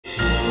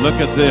Look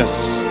at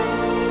this.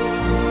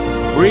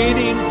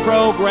 Breeding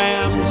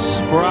programs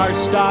for our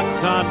stock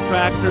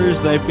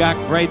contractors. They've got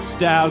great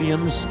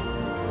stallions.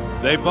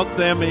 They book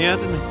them in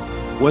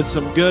with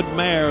some good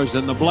mares,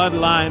 and the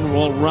bloodline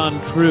will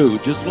run true,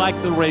 just like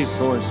the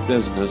racehorse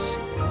business.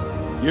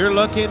 You're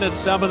looking at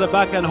some of the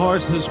bucking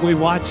horses we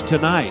watch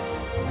tonight.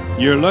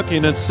 You're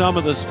looking at some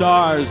of the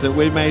stars that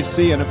we may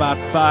see in about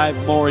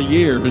 5 more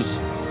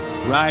years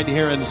right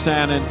here in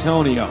San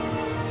Antonio.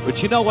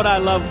 But you know what I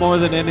love more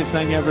than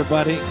anything,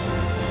 everybody?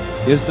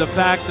 Is the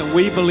fact that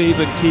we believe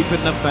in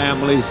keeping the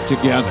families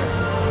together.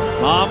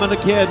 Mom and the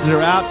kids are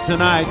out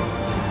tonight.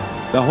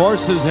 The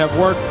horses have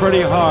worked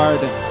pretty hard.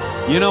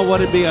 You know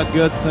what would be a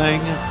good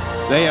thing?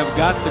 They have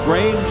got the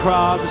grain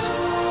troughs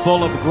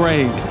full of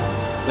grain.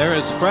 There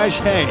is fresh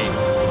hay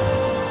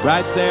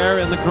right there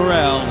in the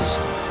corrals,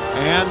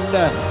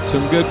 and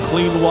some good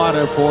clean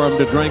water for them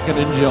to drink and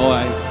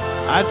enjoy.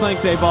 I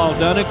think they've all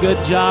done a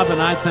good job, and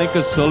I think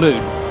a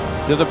salute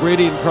to the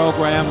breeding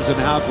programs and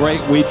how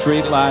great we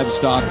treat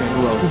livestock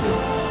in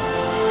Rodeo.